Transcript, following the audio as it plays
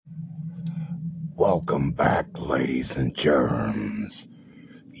Welcome back, ladies and germs.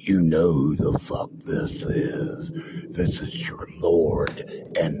 You know who the fuck this is. This is your Lord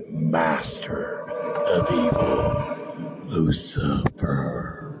and Master of Evil,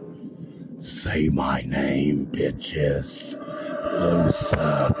 Lucifer. Say my name, bitches.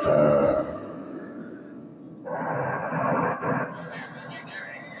 Lucifer.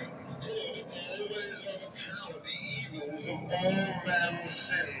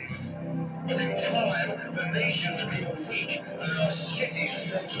 But in time, the nations grow weak, and our cities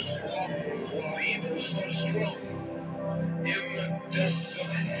fall to squabbles, while evil stood strong. In the dust of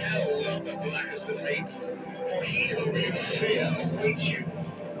hell are the blackest of fates, for he who in fear awaits you.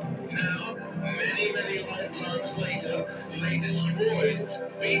 Now, many lifetimes later, lay destroyed,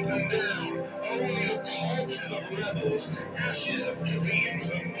 beaten down, only the corpses of rebels, ashes of dreams,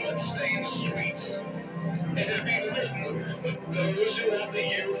 and blood-stained streets. It has been written that those who have the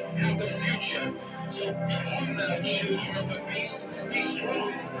youth have the future. So come now, children of the beast, be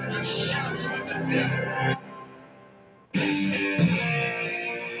strong and shout at the devil.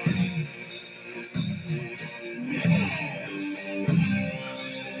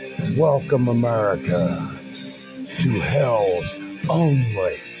 Welcome, America, to Hell's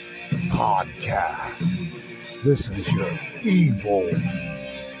Only Podcast. This is your evil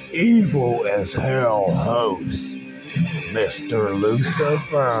as hell host, Mr.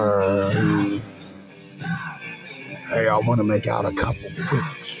 Lucifer. Hey, I want to make out a couple quick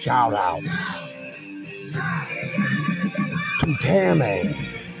shout outs to Tammy,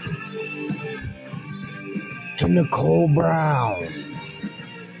 to Nicole Brown,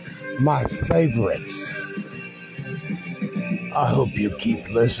 my favorites. I hope you keep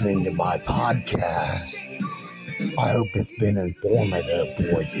listening to my podcast. I hope it's been informative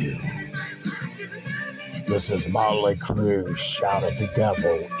for you. This is Motley Crue, Shout at the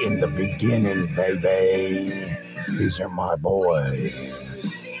Devil in the beginning, baby. These are my boys.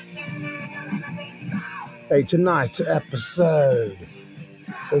 Hey, tonight's episode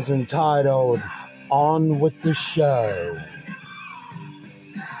is entitled On with the Show.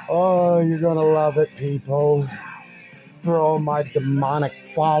 Oh, you're gonna love it, people. For all my demonic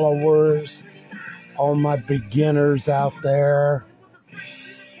followers, all my beginners out there,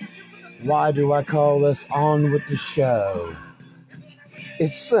 why do I call this On with the Show?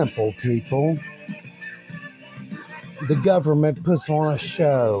 It's simple, people. The government puts on a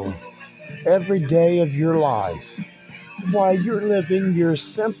show every day of your life while you're living your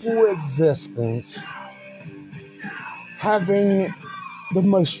simple existence, having the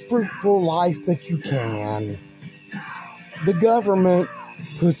most fruitful life that you can. The government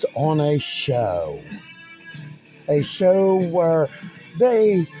puts on a show where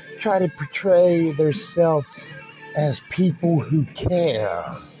they try to portray themselves as people who care.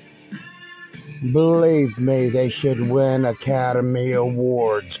 Believe me, they should win Academy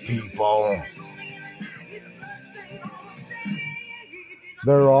Awards, people.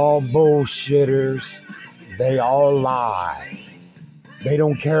 They're all bullshitters. They all lie. They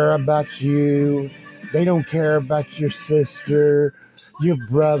don't care about you. They don't care about your sister, your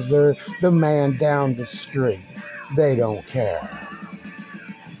brother, the man down the street. They don't care.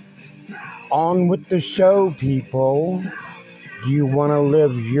 On with the show, people. Do you want to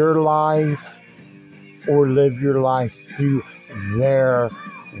live your life or live your life through their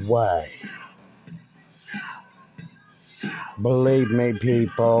way? Believe me,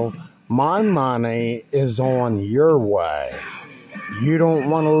 people, my money is on your way. You don't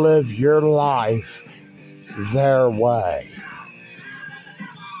want to live your life their way.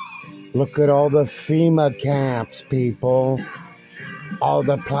 Look at all the FEMA camps, people. All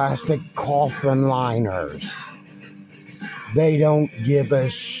the plastic coffin liners. They don't give a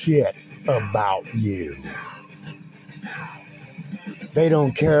shit about you. They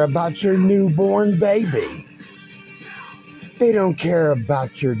don't care about your newborn baby. They don't care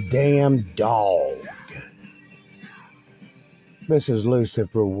about your damn dog. This is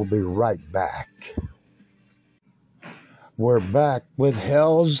Lucifer. We'll be right back. We're back with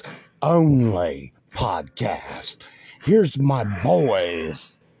Hell's Only Podcast. Here's my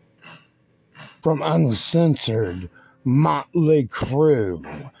boys from Uncensored Motley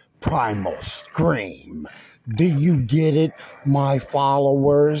Crue, Primal Scream. Do you get it, my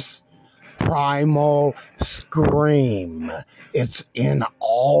followers? Primal Scream. It's in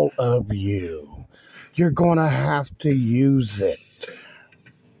all of you. You're going to have to use it.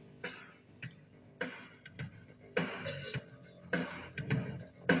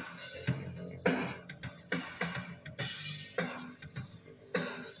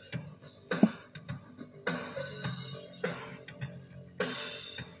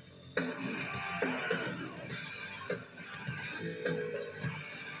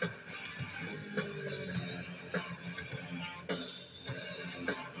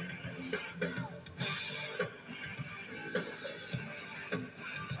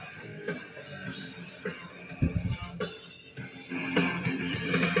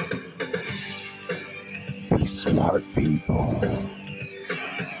 smart people.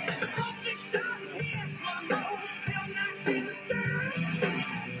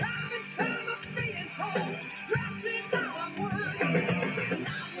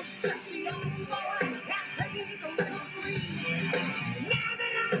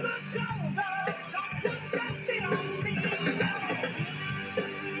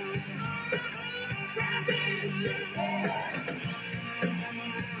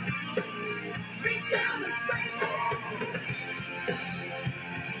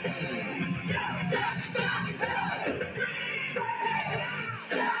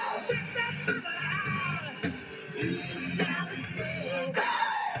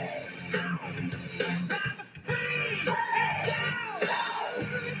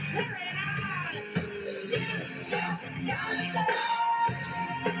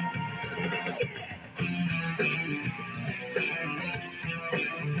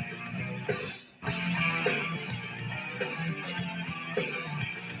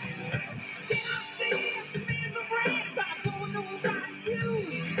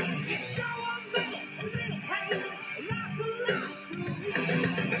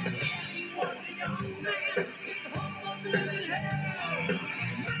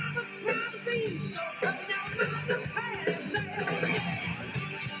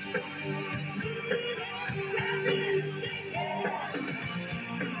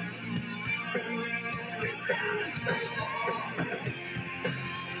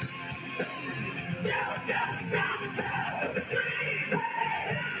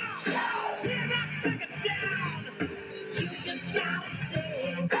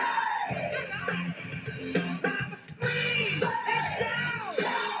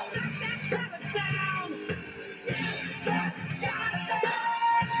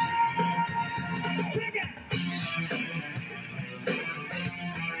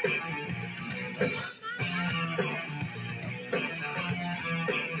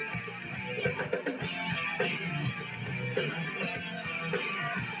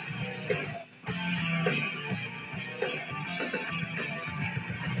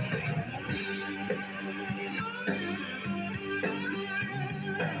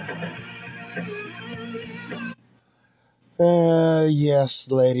 Yes,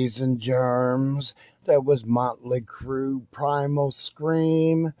 ladies and germs, that was Motley Crue, Primal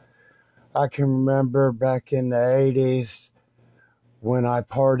Scream. I can remember back in the 80s when I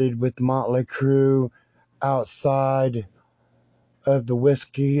partied with Motley Crue outside of the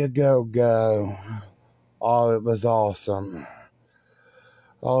Whiskey A Go Go. Oh, it was awesome.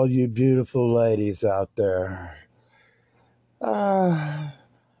 All you beautiful ladies out there. I'll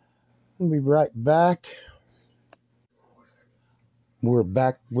be right back. We're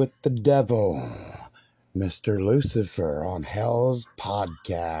back with the devil, Mr. Lucifer, on Hell's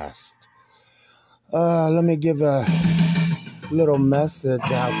Podcast. Let me give a little message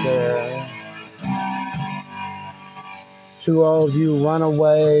out there to all of you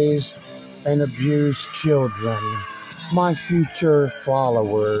runaways and abused children, my future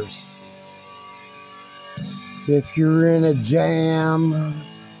followers. If you're in a jam,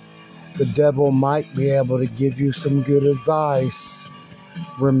 the devil might be able to give you some good advice.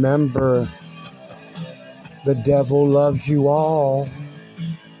 Remember, the devil loves you all.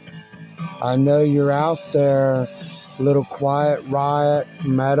 I know you're out there, little quiet riot,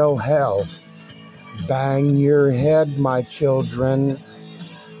 mental health. Bang your head, my children.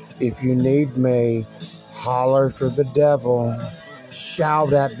 If you need me, holler for the devil.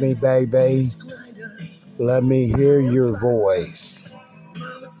 Shout at me, baby. Let me hear your voice.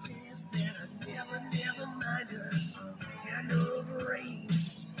 Mama says that I never mind her. Got no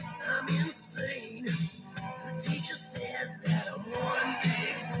brains. I'm insane. The teacher says that I'm one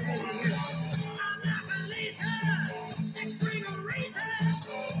big brain. I'm like a laser, six-string eraser.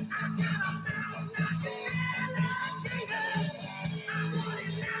 I got a mouth like an alligator. I'm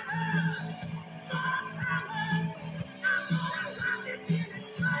running louder, more power. I'm gonna rock it till it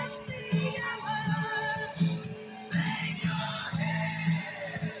strikes the hour. Bang your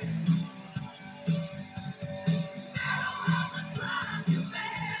head. Metal helmets rock you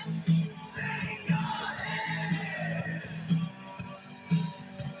bad. Bang your head.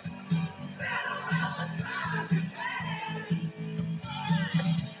 Metal helmets rock you bad.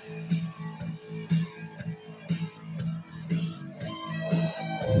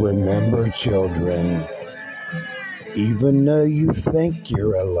 Remember, children, even though you think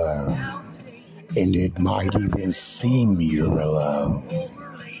you're alone, and it might even seem you're alone,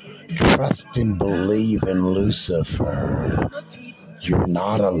 trust and believe in Lucifer. You're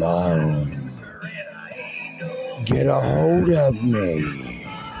not alone. Get a hold of me.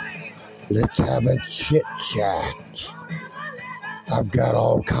 Let's have a chit chat. I've got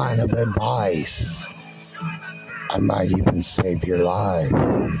all kind of advice. I might even save your life.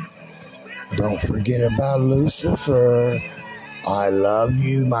 Don't forget about Lucifer. I love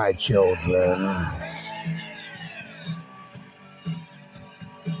you, my children.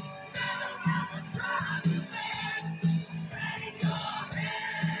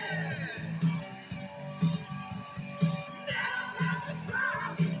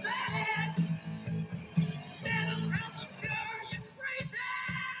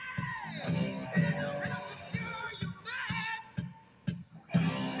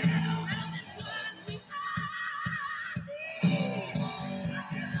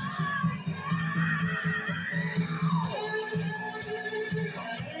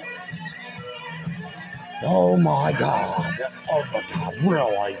 Oh my God. Oh my God,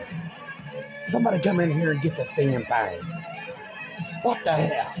 really? Somebody come in here and get this damn thing. What the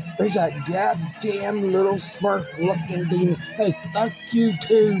hell? There's that goddamn little smurf looking demon. Hey, fuck you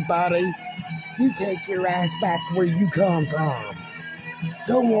too, buddy. You take your ass back where you come from.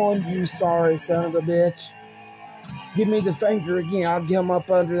 Go on, you sorry son of a bitch. Give me the finger again. I'll get him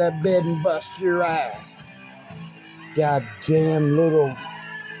up under that bed and bust your ass. Goddamn little...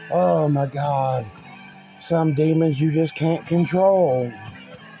 Oh my God. Some demons you just can't control.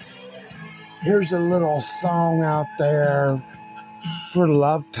 Here's a little song out there for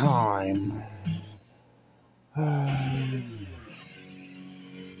love time.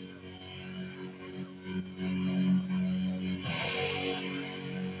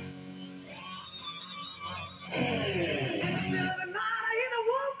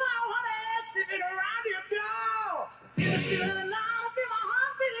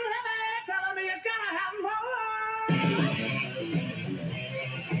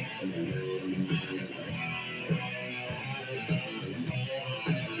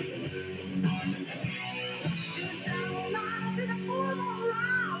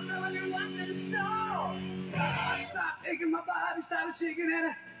 Stop aching, my body started shaking and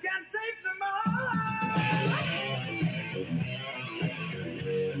I can't take no more.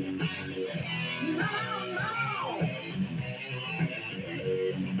 No, no.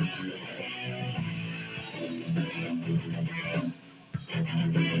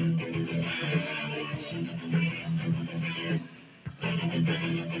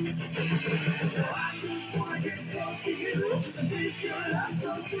 I just wanna get close to you, taste your love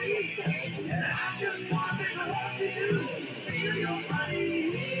so sweet, and I just wanna make love to you, feel your body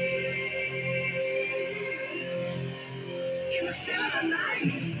in the still of the night,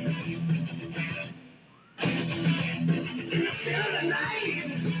 in the still of the night.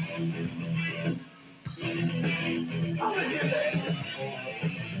 Over here, baby.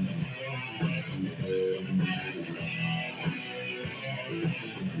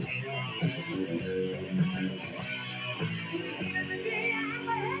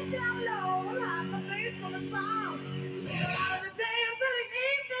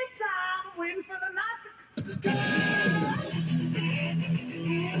 Waiting for the night to come.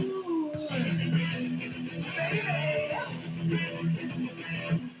 Ooh, baby.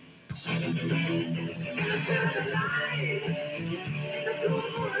 In the still of the night, in the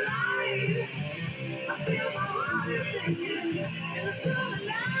cool light, I feel my heart is sinking. In the still of the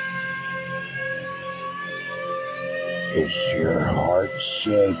night. Is your heart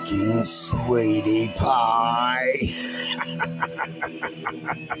shaking, sweetie pie?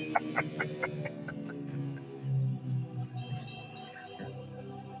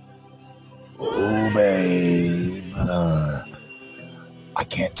 Oh, babe. I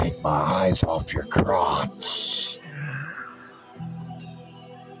can't take my eyes off your crotch.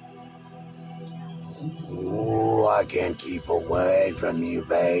 Oh, I can't keep away from you,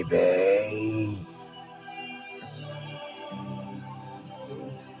 baby.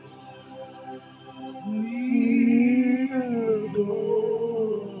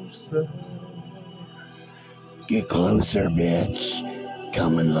 Get closer, bitch.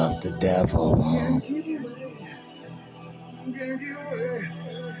 Come and love the devil. Can't keep away. Can't keep away.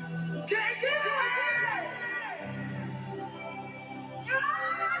 Can't keep away.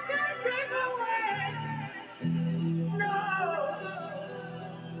 I can't keep away. No.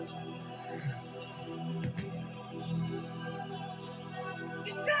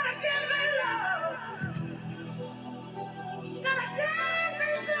 You gotta give me love. You gotta give me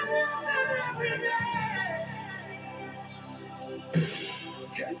some love every day.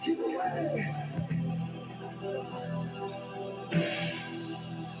 Can't keep away.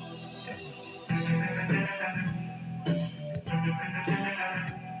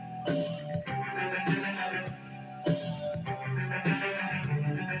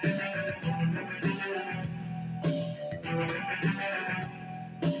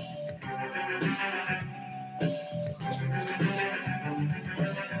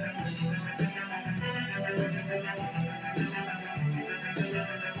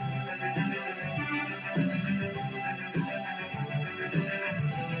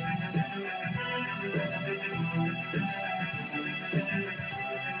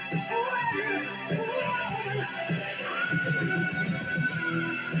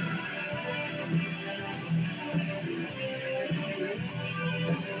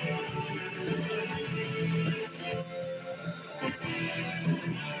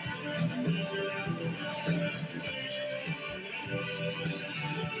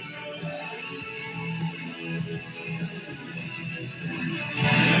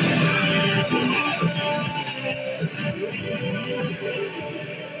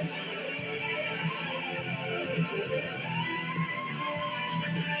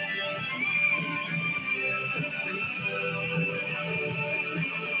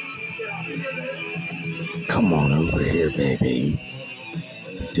 here, baby.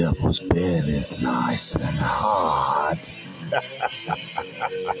 The devil's bed is nice and hot.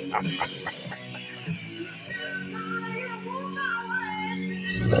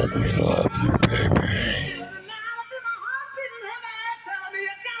 Let me love you, baby.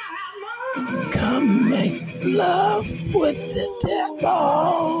 Come make love with the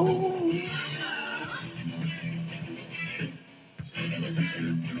devil.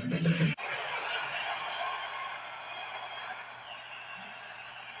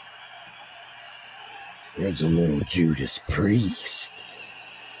 Here's a little Judas Priest.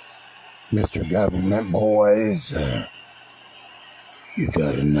 Mr. Government Boys, you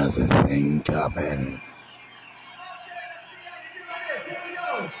got another thing coming. Here we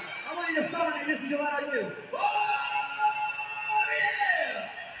go. I want you to follow me and listen to what I do. Oh, yeah!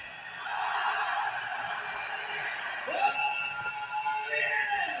 Oh,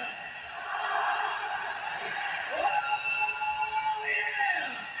 yeah! Oh, yeah!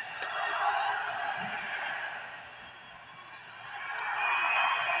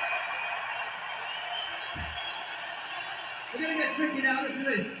 We're gonna get tricky now. Listen to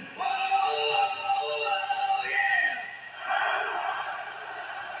this. Oh, yeah!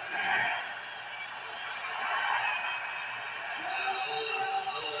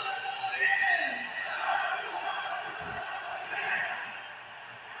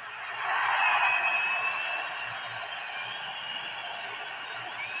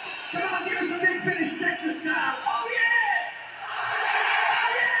 Come on, give us a big finish, Texas style. Oh, yeah! Oh,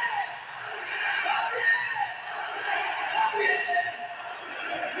 yeah! Oh, yeah! Oh, yeah!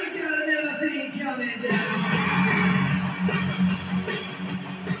 We got another thing coming down.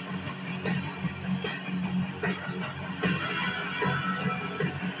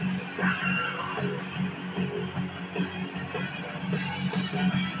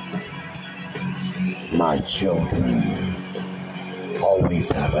 My children always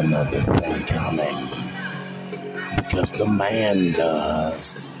have another thing coming. Because the man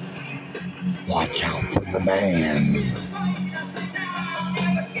does. Watch out for the man.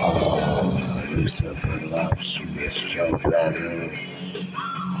 Oh, Lucifer loves you, his children.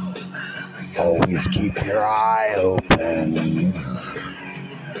 Always keep your eye open.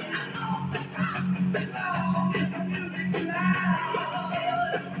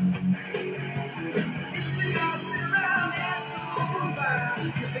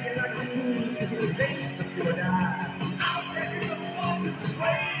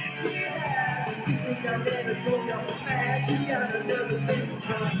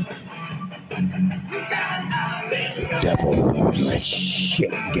 The devil won't let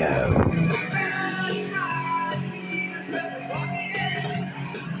shit go.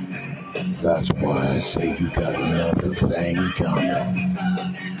 That's why I say you got another thing coming.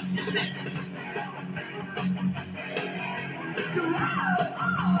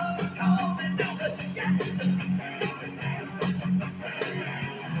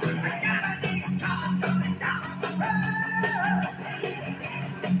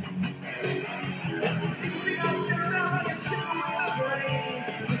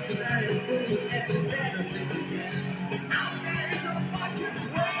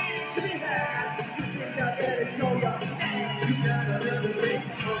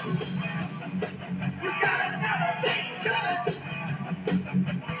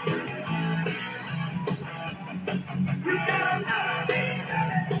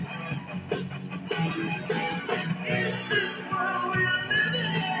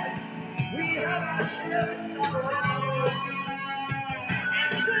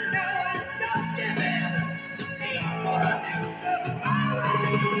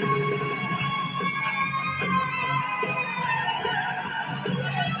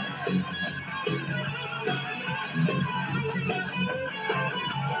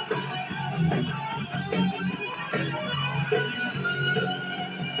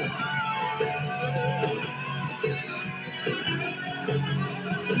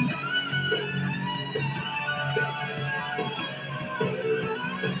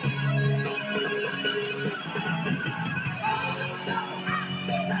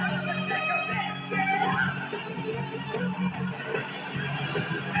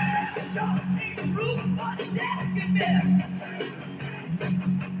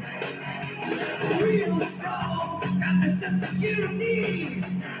 Real strong, got the sense of unity.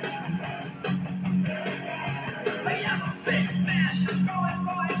 I am a big smash, I'm going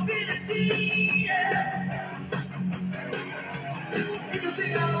for infinity. Yeah. You can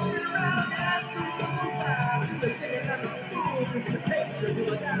think I'll sit around and ask the rules now. You're thinking I'm a fool, it's the case of you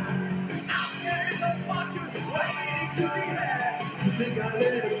and I. Out there is a fortune waiting to be had. You think I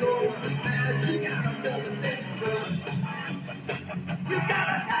let it go, man, she got another thing for us.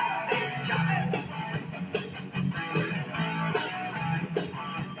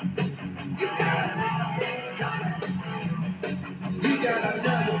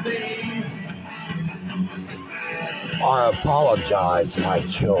 I apologize, my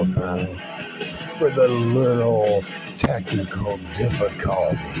children, for the little technical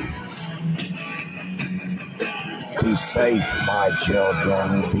difficulties. Be safe, my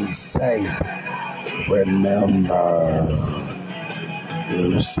children. Be safe. Remember,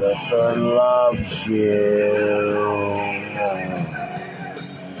 Lucifer loves you.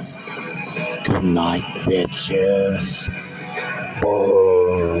 Good night, bitches. Whoa.